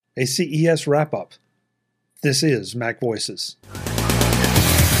a CES Wrap Up. This is MacVoices.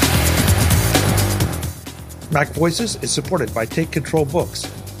 MacVoices is supported by Take Control Books,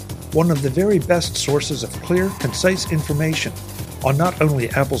 one of the very best sources of clear, concise information on not only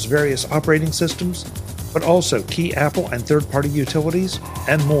Apple's various operating systems, but also key Apple and third-party utilities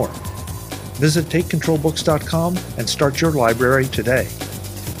and more. Visit TakeControlBooks.com and start your library today.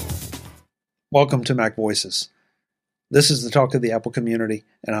 Welcome to MacVoices. This is the talk of the Apple community,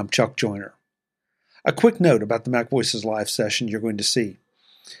 and I'm Chuck Joyner. A quick note about the MacVoices live session you're going to see.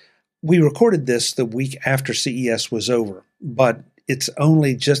 We recorded this the week after CES was over, but it's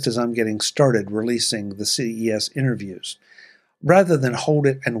only just as I'm getting started releasing the CES interviews. Rather than hold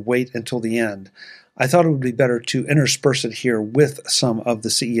it and wait until the end, I thought it would be better to intersperse it here with some of the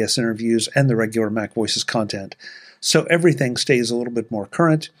CES interviews and the regular MacVoices content, so everything stays a little bit more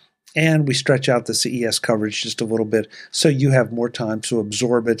current, and we stretch out the CES coverage just a little bit so you have more time to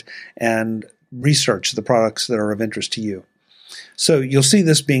absorb it and research the products that are of interest to you. So you'll see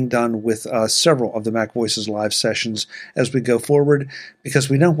this being done with several of the MacVoices live sessions as we go forward, because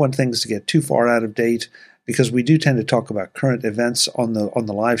we don't want things to get too far out of date, because we do tend to talk about current events on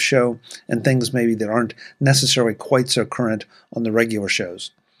the live show and things maybe that aren't necessarily quite so current on the regular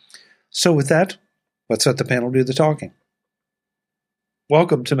shows. So with that, let's let the panel do the talking.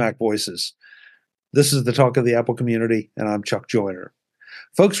 Welcome to MacVoices. This is the talk of the Apple community, and I'm Chuck Joyner.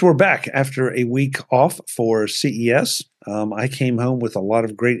 Folks, we're back after a week off for CES. I came home with a lot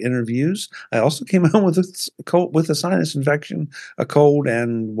of great interviews. I also came home with a sinus infection, a cold,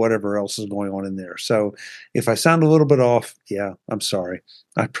 and whatever else is going on in there. So if I sound a little bit off, yeah, I'm sorry.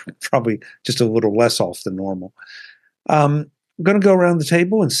 I'm probably just a little less off than normal. I'm going to go around the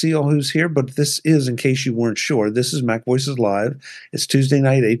table and see all who's here, but this is, in case you weren't sure, this is MacVoices Live. It's Tuesday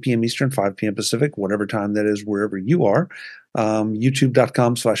night, 8 p.m. Eastern, 5 p.m. Pacific, whatever time that is, wherever you are.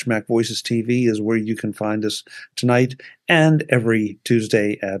 YouTube.com/MacVoices TV is where you can find us tonight and every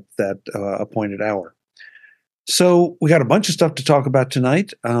Tuesday at that appointed hour. So we got a bunch of stuff to talk about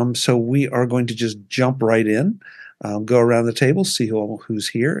tonight, so we are going to just jump right in, go around the table, see who's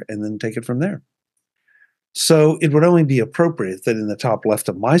here, and then take it from there. So it would only be appropriate that in the top left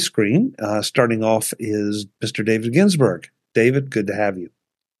of my screen, starting off is Mr. David Ginsburg. David, good to have you.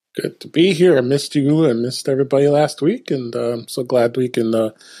 Good to be here. I missed you and missed everybody last week, and I'm so glad we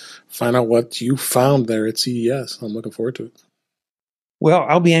can find out what you found there at CES. I'm looking forward to it. Well,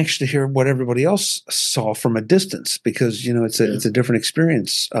 I'll be anxious to hear what everybody else saw from a distance, because it's a different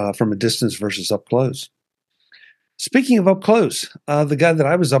experience from a distance versus up close. Speaking of up close, the guy that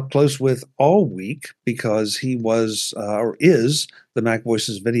I was up close with all week, because he was or is the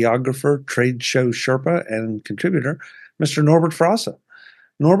MacVoices videographer, trade show Sherpa, and contributor, Mr. Norbert Frasse.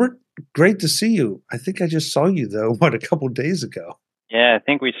 Norbert, great to see you. I think I just saw you, though, a couple of days ago? Yeah, I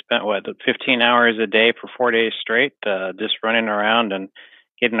think we spent, 15 hours a day for 4 days straight, just running around and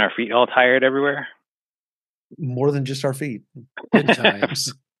getting our feet all tired everywhere. More than just our feet. Good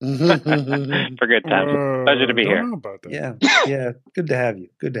times. For good times. Pleasure to be here. Yeah. Good to have you.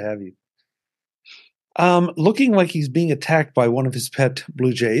 Looking like he's being attacked by one of his pet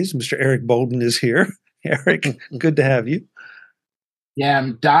Blue Jays, Mr. Eric Bolden is here. Eric, good to have you. Yeah,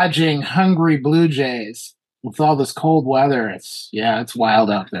 I'm dodging hungry Blue Jays with all this cold weather. It's wild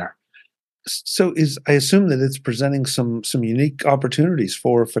out there. So I assume that it's presenting some unique opportunities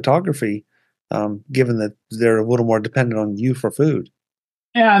for photography, given that they're a little more dependent on you for food.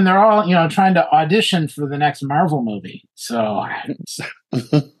 Yeah, and they're all, trying to audition for the next Marvel movie. So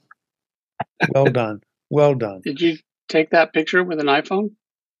Well done. Did you take that picture with an iPhone?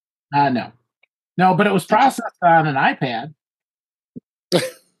 No, but it was processed on an iPad.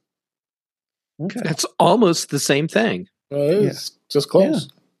 Okay. That's almost the same thing. It's just close.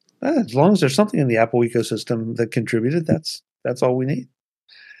 Yeah. As long as there's something in the Apple ecosystem that contributed, that's all we need.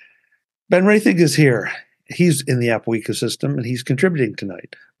 Ben Rathig is here. He's in the Apple ecosystem, and he's contributing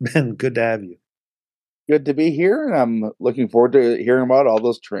tonight. Ben, good to have you. Good to be here, and I'm looking forward to hearing about all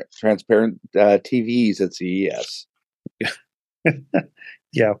those transparent TVs at CES.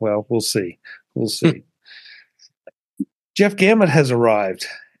 Yeah, well, we'll see. Jeff Gamet has arrived,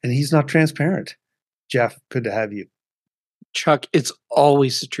 and he's not transparent. Jeff, good to have you. Chuck, it's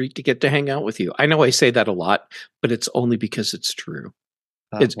always a treat to get to hang out with you. I know I say that a lot, but it's only because it's true.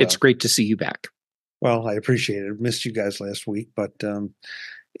 It's great to see you back. Well, I appreciate it. Missed you guys last week, but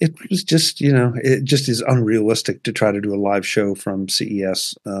it was just, it just is unrealistic to try to do a live show from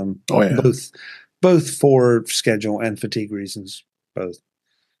CES. Both for schedule and fatigue reasons, both.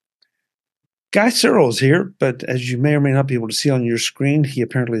 Guy Searle is here, but as you may or may not be able to see on your screen, he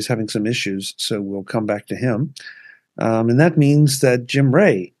apparently is having some issues, so we'll come back to him. And that means that Jim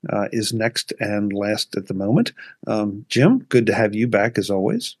Ray is next and last at the moment. Jim, good to have you back as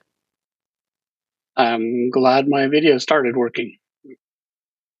always. I'm glad my video started working.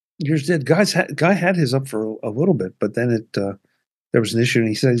 Yours did. Guy had his up for a little bit, but then there was an issue, and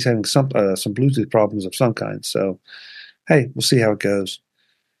he said he's having some Bluetooth problems of some kind. So, hey, we'll see how it goes.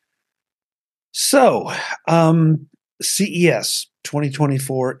 So, CES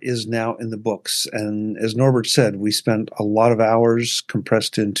 2024 is now in the books. And as Norbert said, we spent a lot of hours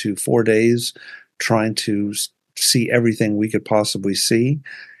compressed into 4 days trying to see everything we could possibly see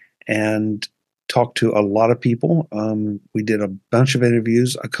and talk to a lot of people. We did a bunch of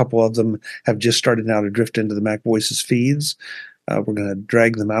interviews. A couple of them have just started now to drift into the MacVoices feeds. We're going to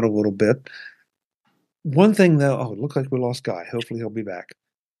drag them out a little bit. One thing, though, it looked like we lost Guy. Hopefully he'll be back.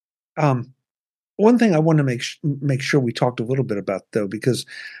 One thing I want to make sure we talked a little bit about, though, because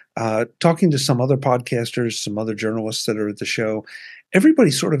talking to some other podcasters, some other journalists that are at the show,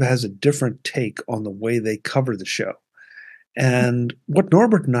 everybody sort of has a different take on the way they cover the show. And what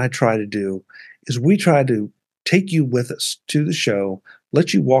Norbert and I try to do is we try to take you with us to the show,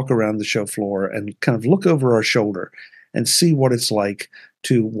 let you walk around the show floor and kind of look over our shoulder and see what it's like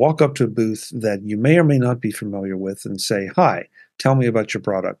to walk up to a booth that you may or may not be familiar with and say, "Hi, tell me about your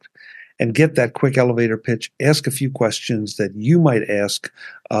product." And get that quick elevator pitch, ask a few questions that you might ask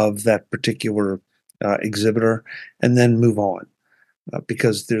of that particular exhibitor, and then move on.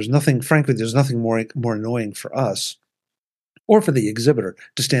 Because there's nothing more annoying for us or for the exhibitor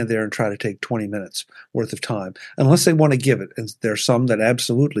to stand there and try to take 20 minutes worth of time, unless they want to give it. And there's some that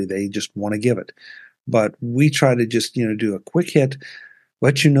absolutely they just want to give it. But we try to just, do a quick hit,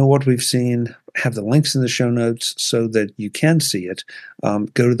 let you know what we've seen, have the links in the show notes so that you can see it.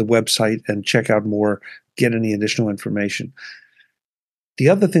 Go to the website and check out more, get any additional information. The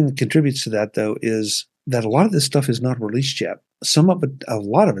other thing that contributes to that, though, is that a lot of this stuff is not released yet. A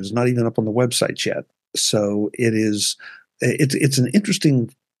lot of it is not even up on the website yet. So it's an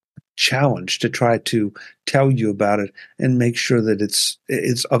interesting challenge to try to tell you about it and make sure that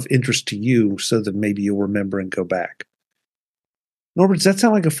it's of interest to you so that maybe you'll remember and go back. Norbert, does that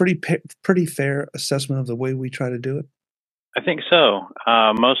sound like a pretty fair assessment of the way we try to do it? I think so.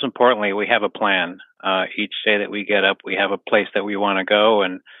 Most importantly, we have a plan. Each day that we get up, we have a place that we want to go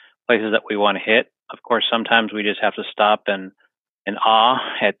and places that we want to hit. Of course, sometimes we just have to stop and in awe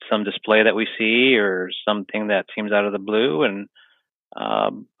at some display that we see or something that seems out of the blue. And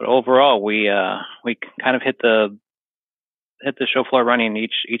but overall, we kind of hit the show floor running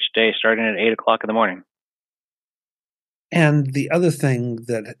each day, starting at 8 o'clock in the morning. And the other thing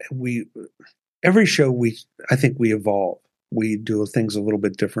that every show I think we evolve. We do things a little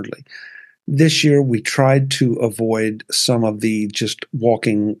bit differently. This year, we tried to avoid some of the just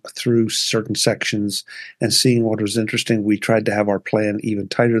walking through certain sections and seeing what was interesting. We tried to have our plan even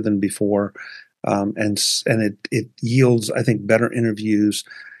tighter than before, and it yields, I think, better interviews,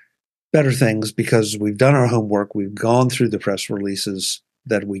 better things because we've done our homework. We've gone through the press releases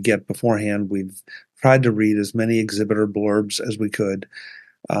that we get beforehand. We've tried to read as many exhibitor blurbs as we could.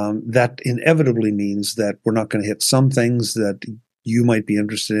 That inevitably means that we're not going to hit some things that you might be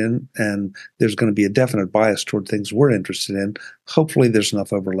interested in, and there's going to be a definite bias toward things we're interested in. Hopefully there's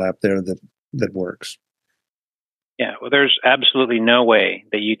enough overlap there that works. Yeah, well, there's absolutely no way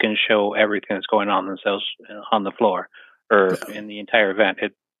that you can show everything that's going on themselves on the floor or in the entire event.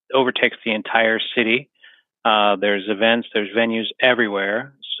 It overtakes the entire city. There's events, there's venues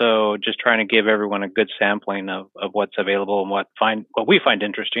everywhere. So just trying to give everyone a good sampling of what's available and what we find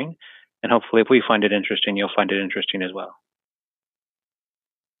interesting. And hopefully if we find it interesting, you'll find it interesting as well.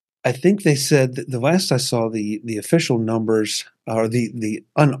 I think they said that the last I saw the official numbers or the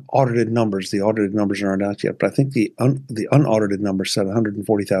unaudited numbers. The audited numbers aren't out yet, but I think the unaudited numbers said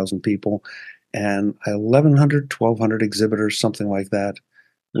 140,000 people and 1,100, 1,200 exhibitors, something like that.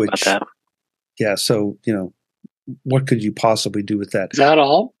 Which, about that. Yeah. So what could you possibly do with that? Is that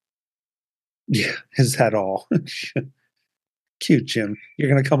all? Yeah, is that all? Cute, Jim. You're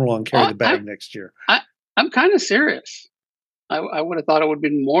going to come along and carry the bag next year. I'm kind of serious. I would have thought it would have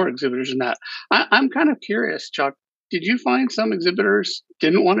been more exhibitors than that. I'm kind of curious, Chuck. Did you find some exhibitors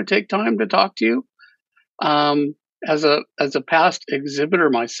didn't want to take time to talk to you? As a past exhibitor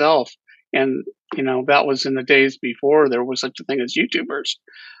myself, and that was in the days before there was such a thing as YouTubers.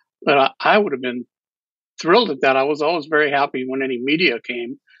 But I would have been thrilled at that. I was always very happy when any media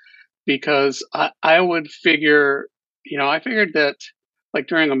came because I would figure, I figured that like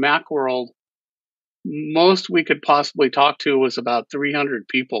during a Macworld, most we could possibly talk to was about 300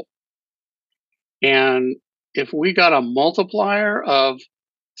 people. And if we got a multiplier of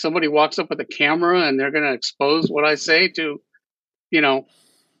somebody walks up with a camera and they're going to expose what I say to,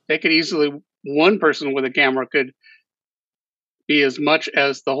 they could easily, one person with a camera could be as much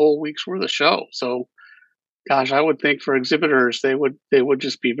as the whole week's worth of show. So, gosh, I would think for exhibitors, they would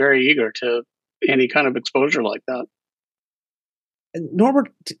just be very eager to any kind of exposure like that. And Norbert,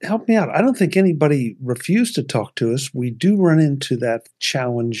 help me out. I don't think anybody refused to talk to us. We do run into that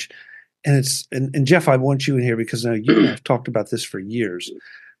challenge, and and Jeff, I want you in here because now you and I have talked about this for years.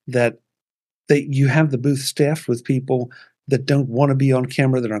 That you have the booth staffed with people that don't want to be on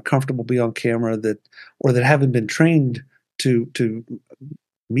camera, that aren't comfortable being on camera, or that haven't been trained to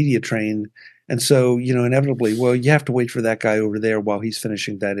media train, and so inevitably, well, you have to wait for that guy over there while he's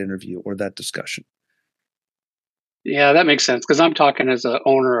finishing that interview or that discussion. Yeah, that makes sense because I'm talking as an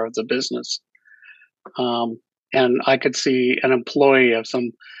owner of the business, and I could see an employee of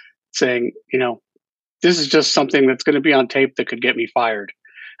some saying, this is just something that's going to be on tape that could get me fired.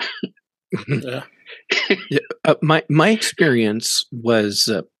 Yeah. My experience was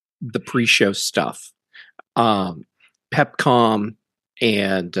the pre-show stuff, PepCom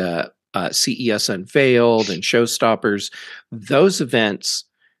and CES Unveiled and Showstoppers. Those events,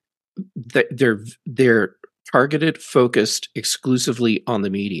 they're targeted, focused exclusively on the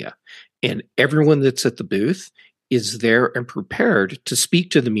media, and everyone that's at the booth is there and prepared to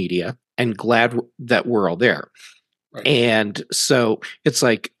speak to the media and glad that we're all there. Right. And so it's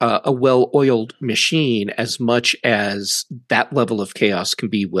like a well-oiled machine as much as that level of chaos can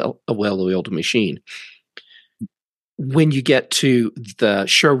be a well-oiled machine. When you get to the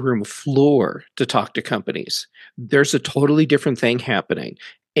showroom floor to talk to companies, there's a totally different thing happening.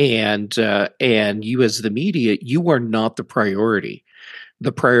 And you as the media, you are not the priority.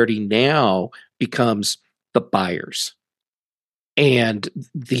 The priority now becomes the buyers. And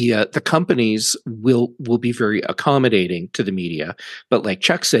the companies will be very accommodating to the media, but like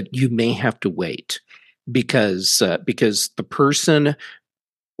Chuck said, you may have to wait because the person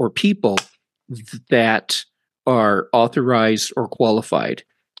or people that are authorized or qualified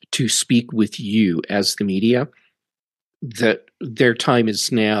to speak with you as the media, that their time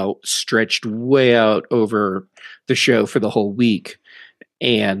is now stretched way out over the show for the whole week,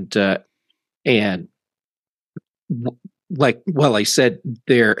 and like, well, I said,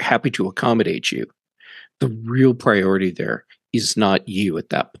 they're happy to accommodate you. The real priority there is not you at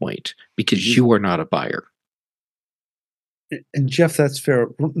that point because you are not a buyer. And Jeff, that's fair.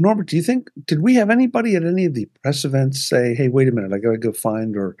 Norbert, did we have anybody at any of the press events say, hey, wait a minute, I got to go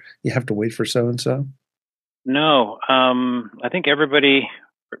find, or you have to wait for so-and-so? No. I think everybody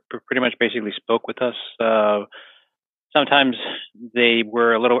pretty much basically spoke with us. Sometimes they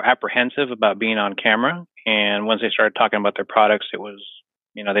were a little apprehensive about being on camera. And once they started talking about their products, it was,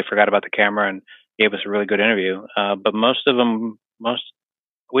 they forgot about the camera and gave us a really good interview. But most of them,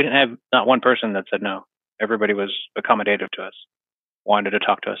 we didn't have not one person that said no. Everybody was accommodative to us, wanted to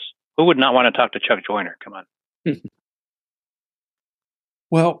talk to us. Who would not want to talk to Chuck Joyner? Come on.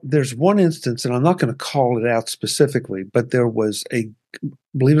 Well, there's one instance, and I'm not going to call it out specifically, but there was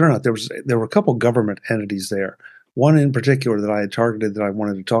believe it or not, there were a couple government entities there. One in particular that I had targeted that I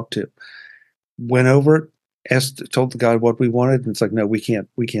wanted to talk to. Went over, told the guy what we wanted, and it's like, no, we can't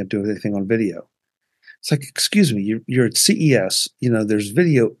do anything on video. It's like, excuse me, you're at CES, there's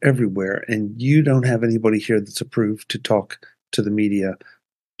video everywhere, and you don't have anybody here that's approved to talk to the media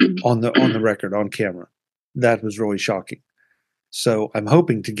on the record, on camera. That was really shocking. So I'm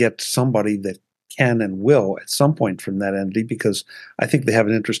hoping to get somebody that can and will at some point from that entity, because I think they have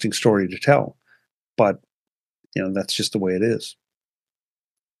an interesting story to tell. But, that's just the way it is.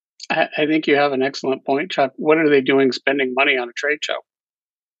 I think you have an excellent point, Chuck. What are they doing spending money on a trade show?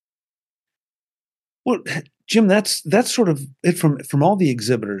 Well, Jim, that's sort of it from all the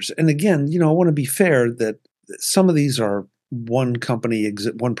exhibitors. And again, I want to be fair that some of these are one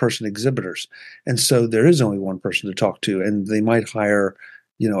person exhibitors. And so there is only one person to talk to, and they might hire,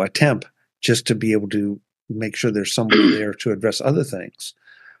 a temp just to be able to make sure there's somebody there to address other things.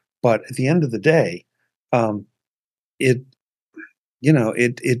 But at the end of the day, it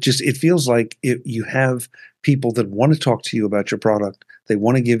feels like you have people that want to talk to you about your product. They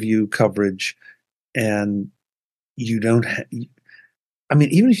want to give you coverage, and you don't. Even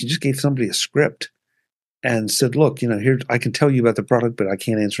if you just gave somebody a script and said, "Look, here I can tell you about the product, but I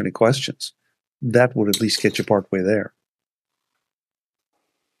can't answer any questions," that would at least get you partway there.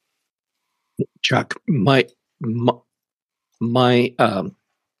 Chuck, my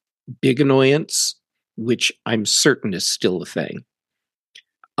big annoyance, which I'm certain is still a thing,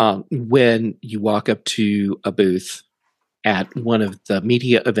 when you walk up to a booth at one of the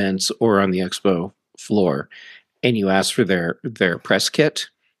media events or on the expo floor and you ask for their press kit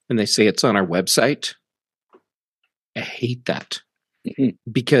when they say it's on our website. I hate that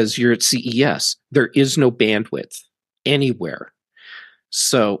because you're at CES. There is no bandwidth anywhere.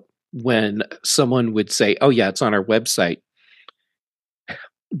 So when someone would say, oh, yeah, it's on our website,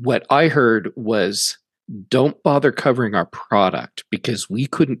 what I heard was, don't bother covering our product because we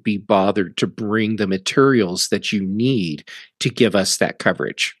couldn't be bothered to bring the materials that you need to give us that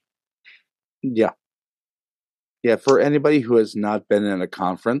coverage. Yeah. Yeah, for anybody who has not been in a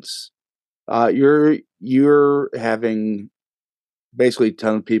conference, you're having basically a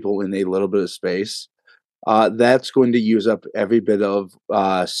ton of people in a little bit of space. That's going to use up every bit of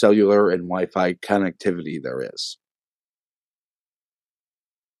cellular and Wi-Fi connectivity there is.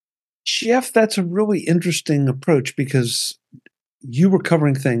 Jeff, that's a really interesting approach because you were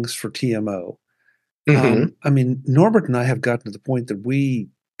covering things for TMO. Mm-hmm. I mean, Norbert and I have gotten to the point that we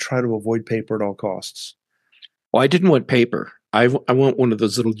try to avoid paper at all costs. Well, I didn't want paper. I want one of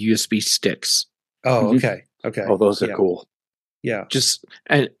those little USB sticks. Oh, okay. Okay. Oh, those are cool. Yeah.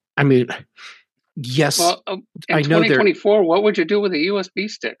 I mean, yes. Well, in I know 2024, what would you do with a USB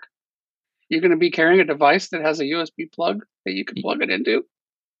stick? You're going to be carrying a device that has a USB plug that you can plug it into?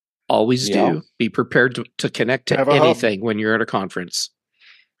 Always do. Be prepared to connect to anything when you're at a conference.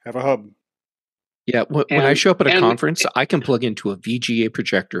 Have a hub. Yeah. When I show up at a conference, I can plug into a VGA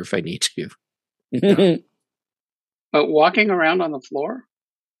projector if I need to. Yeah. But walking around on the floor?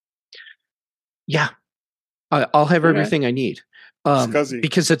 Yeah. I'll have everything I need.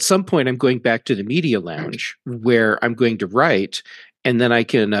 Because at some point I'm going back to the media lounge where I'm going to write, and then I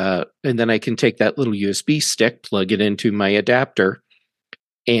can take that little USB stick, plug it into my adapter,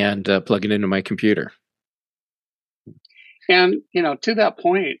 and plug it into my computer. And to that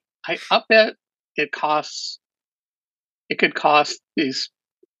point, I bet it could cost these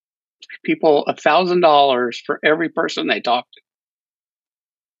people $1,000 for every person they talk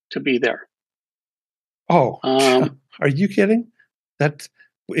to be there. Oh, are you kidding? That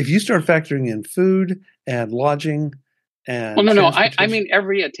if you start factoring in food and lodging and no. I mean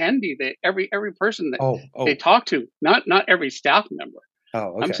every attendee, every person that they talk to, not every staff member.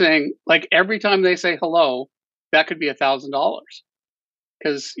 Oh, okay. I'm saying like every time they say hello, that could be $1,000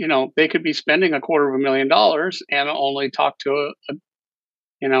 because they could be spending $250,000 and only talk to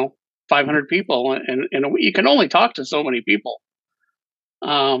 500 people, and you can only talk to so many people.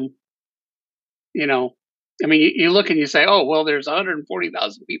 I mean, you look and you say, oh, well, there's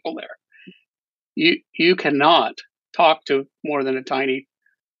 140,000 people there. You cannot talk to more than a tiny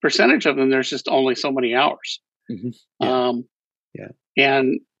percentage of them. There's just only so many hours. Mm-hmm. Yeah.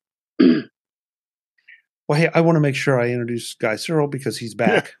 And well, hey, I want to make sure I introduce Guy Searle because he's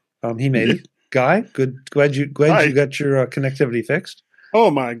back. He made it. Guy, good. Glad you got your connectivity fixed. Oh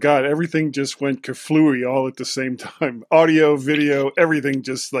my God! Everything just went kaflooey all at the same time. Audio, video, everything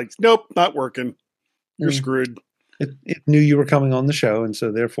just like, nope, not working. You're screwed. It knew you were coming on the show, and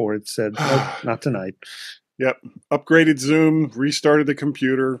so therefore it said, nope, not tonight. Yep. Upgraded Zoom, restarted the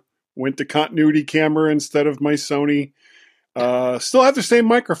computer, went to continuity camera instead of my Sony. Still have the same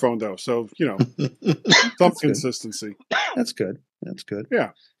microphone though, so some consistency. That's good. That's good.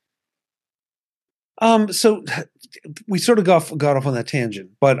 Yeah. So we sort of got off on that tangent,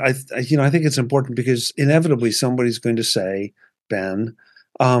 but I think it's important because inevitably somebody's going to say, Ben,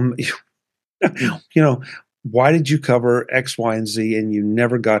 why did you cover X, Y, and Z and you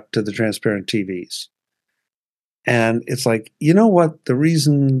never got to the transparent TVs? And it's like, you know what? The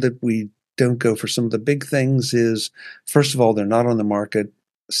reason that we don't go for some of the big things is, first of all, they're not on the market.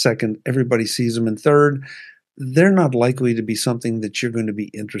 Second, everybody sees them. And third, they're not likely to be something that you're going to be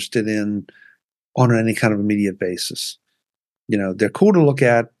interested in on any kind of immediate basis. They're cool to look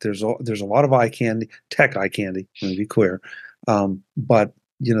at. There's a lot of tech eye candy, let me be clear. But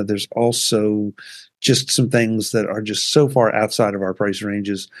there's also just some things that are just so far outside of our price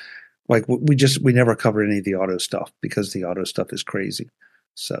ranges. Like we never cover any of the auto stuff because the auto stuff is crazy.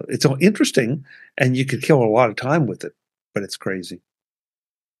 So it's interesting and you could kill a lot of time with it, but it's crazy.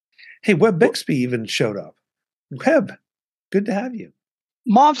 Hey, Webb Bixby even showed up. Webb, good to have you.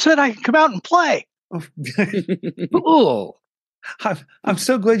 Mom said I could come out and play. Cool. I'm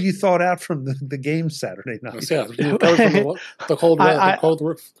so glad you thought out from the game Saturday night. Yeah, the cold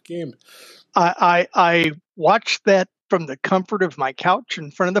game. I watched that from the comfort of my couch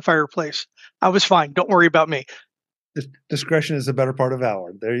in front of the fireplace. I was fine. Don't worry about me. Discretion is the better part of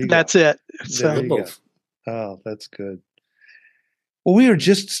valor. There you go. That's it. There you go. Oh, that's good. Well, we are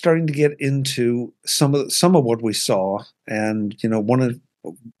just starting to get into some of what we saw, and want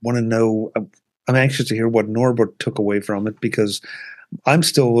to know. I'm anxious to hear what Norbert took away from it because I'm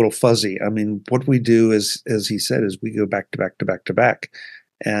still a little fuzzy. I mean, what we do is, as he said, is we go back to back to back to back,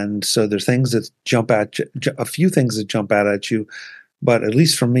 And so there's things that jump at you, a few things that jump out at you. But at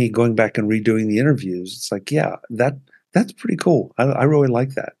least for me, going back and redoing the interviews, it's like, yeah, that's pretty cool. I really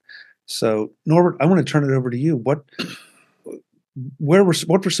like that. So Norbert, I want to turn it over to you. What were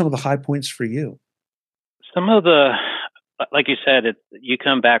some of the high points for you? Some of the, like you said, you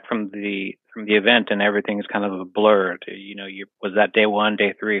come back from the event and everything is kind of a blur. Was that day 1,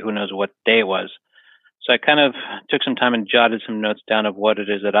 day 3? Who knows what day it was? So I kind of took some time and jotted some notes down of what it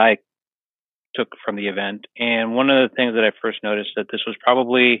is that I took from the event. And one of the things that I first noticed that this was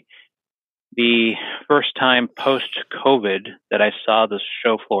probably the first time post-COVID that I saw the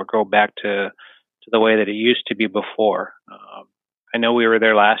show floor go back to the way that it used to be before. I know we were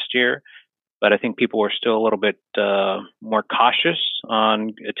there last year, but I think people were still a little bit more cautious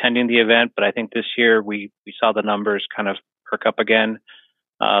on attending the event. But I think this year we saw the numbers kind of perk up again.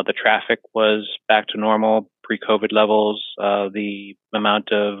 The traffic was back to normal, pre-COVID levels. The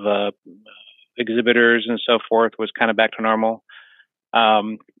amount of exhibitors and so forth was kind of back to normal.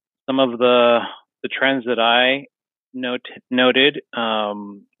 Some of the trends that I noted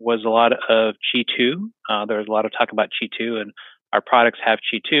was a lot of Qi 2. There was a lot of talk about Qi 2, and our products have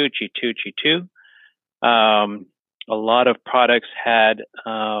Qi 2, Qi 2, Qi 2. A lot of products had,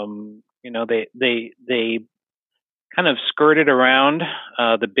 they kind of skirted around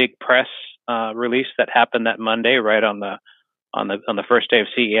the big press release that happened that Monday, right on the first day of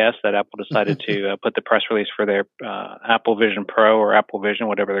CES, that Apple decided to put the press release for their Apple Vision Pro or Apple Vision,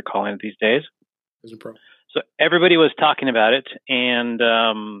 whatever they're calling it these days. Vision Pro. So everybody was talking about it, and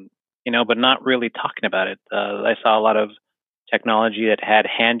but not really talking about it. I saw a lot of technology that had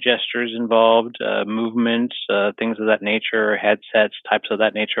hand gestures involved, movements, things of that nature, headsets, types of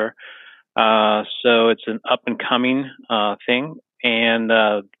that nature. So it's an up and coming thing, and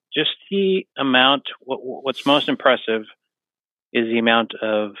just the amount. What's most impressive is the amount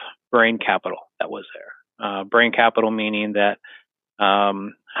of brain capital that was there. Brain capital meaning that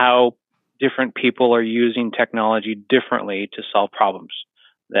how different people are using technology differently to solve problems.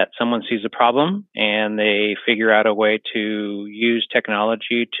 That someone sees a problem and they figure out a way to use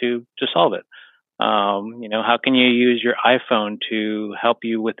technology to solve it. How can you use your iPhone to help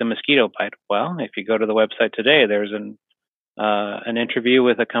you with the mosquito bite? Well, if you go to the website today, there's an interview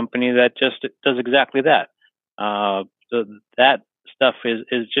with a company that just does exactly that. So that stuff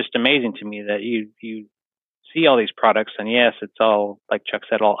is just amazing to me, that you see all these products, and yes, it's all, like Chuck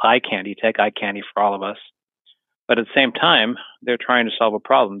said, all eye candy, tech eye candy for all of us. But at the same time, they're trying to solve a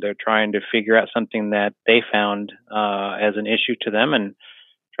problem. They're trying to figure out something that they found as an issue to them, and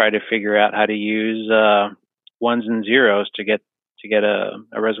try to figure out how to use ones and zeros to get a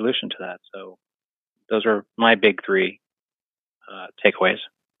resolution to that. So those are my big 3 takeaways.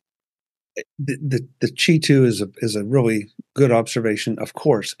 The Qi 2 is a really good observation. Of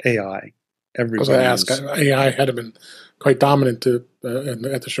course, AI. Everybody. I was going to ask, AI had been quite dominant at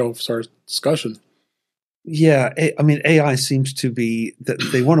the show for our discussion. Yeah, I mean, AI seems to be that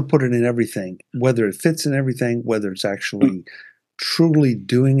they want to put it in everything, whether it fits in everything, whether it's actually truly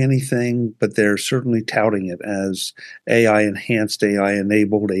doing anything, but they're certainly touting it as AI enhanced, AI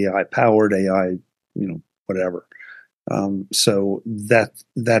enabled, AI powered, AI, whatever. So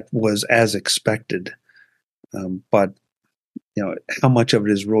that was as expected. But how much of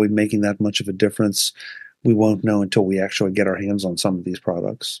it is really making that much of a difference, we won't know until we actually get our hands on some of these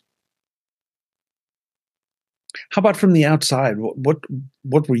products. How about from the outside?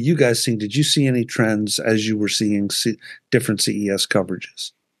 What were you guys seeing? Did you see any trends as you were seeing different CES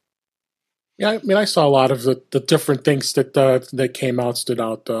coverages? Yeah, I mean, I saw a lot of the different things that came out, stood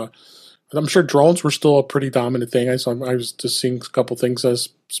out. I'm sure drones were still a pretty dominant thing. I was just seeing a couple things, as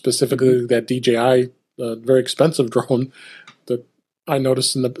specifically that DJI, very expensive drone that I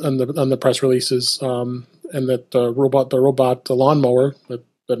noticed on the press releases, and that the robot lawnmower that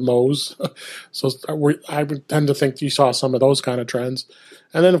mows. So I would tend to think you saw some of those kind of trends.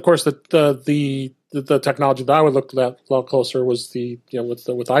 And then, of course, the technology that I would look at a lot closer was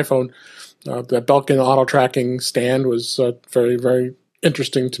with iPhone. The Belkin auto tracking stand was very, very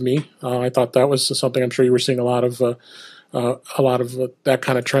interesting to me. I thought that was something. I'm sure you were seeing a lot of that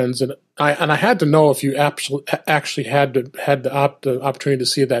kind of trends. And I had to know if you actually had the opportunity to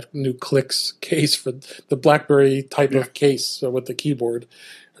see that new Clicks case for the BlackBerry type of case with the keyboard,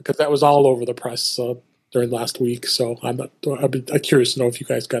 because that was all over the press during last week. So I'd be curious to know if you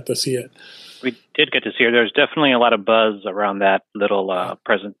guys got to see it. We did get to see her. There's definitely a lot of buzz around that little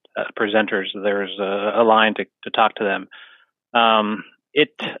presenters. There's a line to talk to them.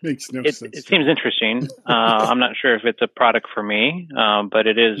 It makes no sense. It seems interesting. I'm not sure if it's a product for me, but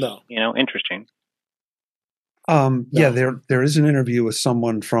it is interesting. Yeah, there is an interview with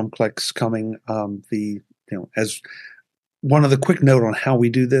someone from Clicks coming. As one of the quick note on how we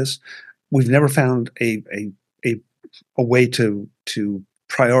do this, we've never found a way to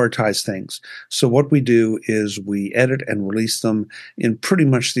prioritize things. So what we do is we edit and release them in pretty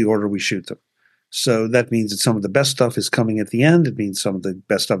much the order we shoot them. So that means that some of the best stuff is coming at the end. It means some of the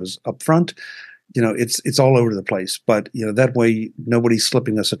best stuff is up front. It's all over the place. But that way nobody's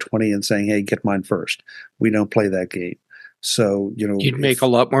slipping us a 20 and saying, "Hey, get mine first." We don't play that game. So you'd make a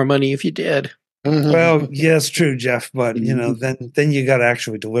lot more money if you did. Well, yes, true, Jeff. But then you got to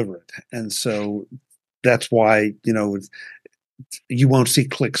actually deliver it, and so that's why you won't see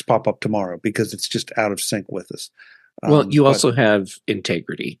Clicks pop up tomorrow because it's just out of sync with us. Well, you also have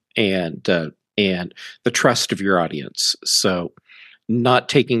integrity and the trust of your audience. So not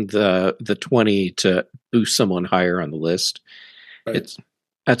taking the 20 to boost someone higher on the list, Right.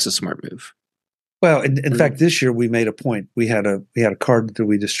 That's a smart move. Well, in fact, this year we made a point. We had a card that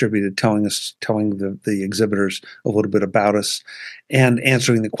we distributed telling the exhibitors a little bit about us and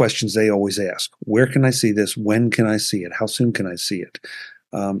answering the questions they always ask. Where can I see this? When can I see it? How soon can I see it?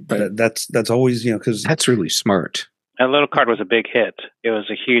 Right. That's always, because that's really smart. That little card was a big hit. It was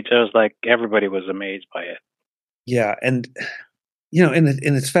like everybody was amazed by it. Yeah. And,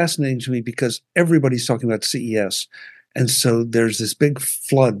 and it's fascinating to me because everybody's talking about CES. And so there's this big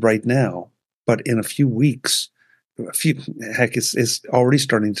flood right now. But in a few weeks, it's already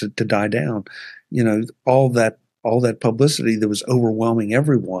starting to die down. All that publicity that was overwhelming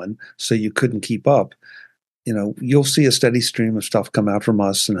everyone, so you couldn't keep up. You'll see a steady stream of stuff come out from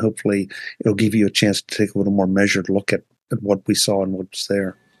us, and hopefully it'll give you a chance to take a little more measured look at what we saw and what's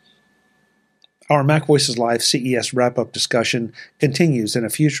there. Our MacVoices Live CES Wrap Up discussion continues in a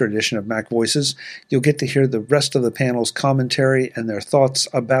future edition of MacVoices. You'll get to hear the rest of the panel's commentary and their thoughts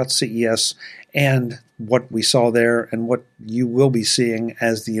about CES and what we saw there and what you will be seeing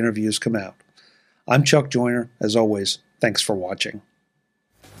as the interviews come out. I'm Chuck Joyner. As always, thanks for watching.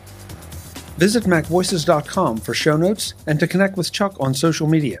 Visit MacVoices.com for show notes and to connect with Chuck on social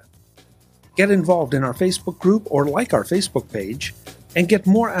media. Get involved in our Facebook group or like our Facebook page, and get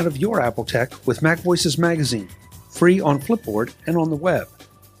more out of your Apple tech with MacVoices Magazine, free on Flipboard and on the web.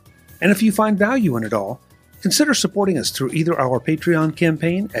 And if you find value in it all, consider supporting us through either our Patreon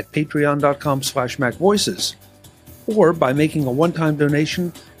campaign at patreon.com/MacVoices or by making a one-time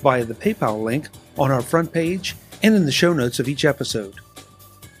donation via the PayPal link on our front page and in the show notes of each episode.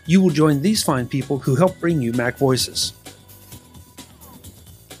 You will join these fine people who help bring you MacVoices.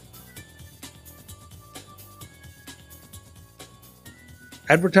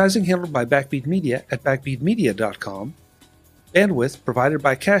 Advertising handled by Backbeat Media at backbeatmedia.com. Bandwidth provided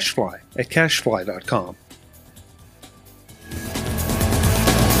by CashFly at cashfly.com.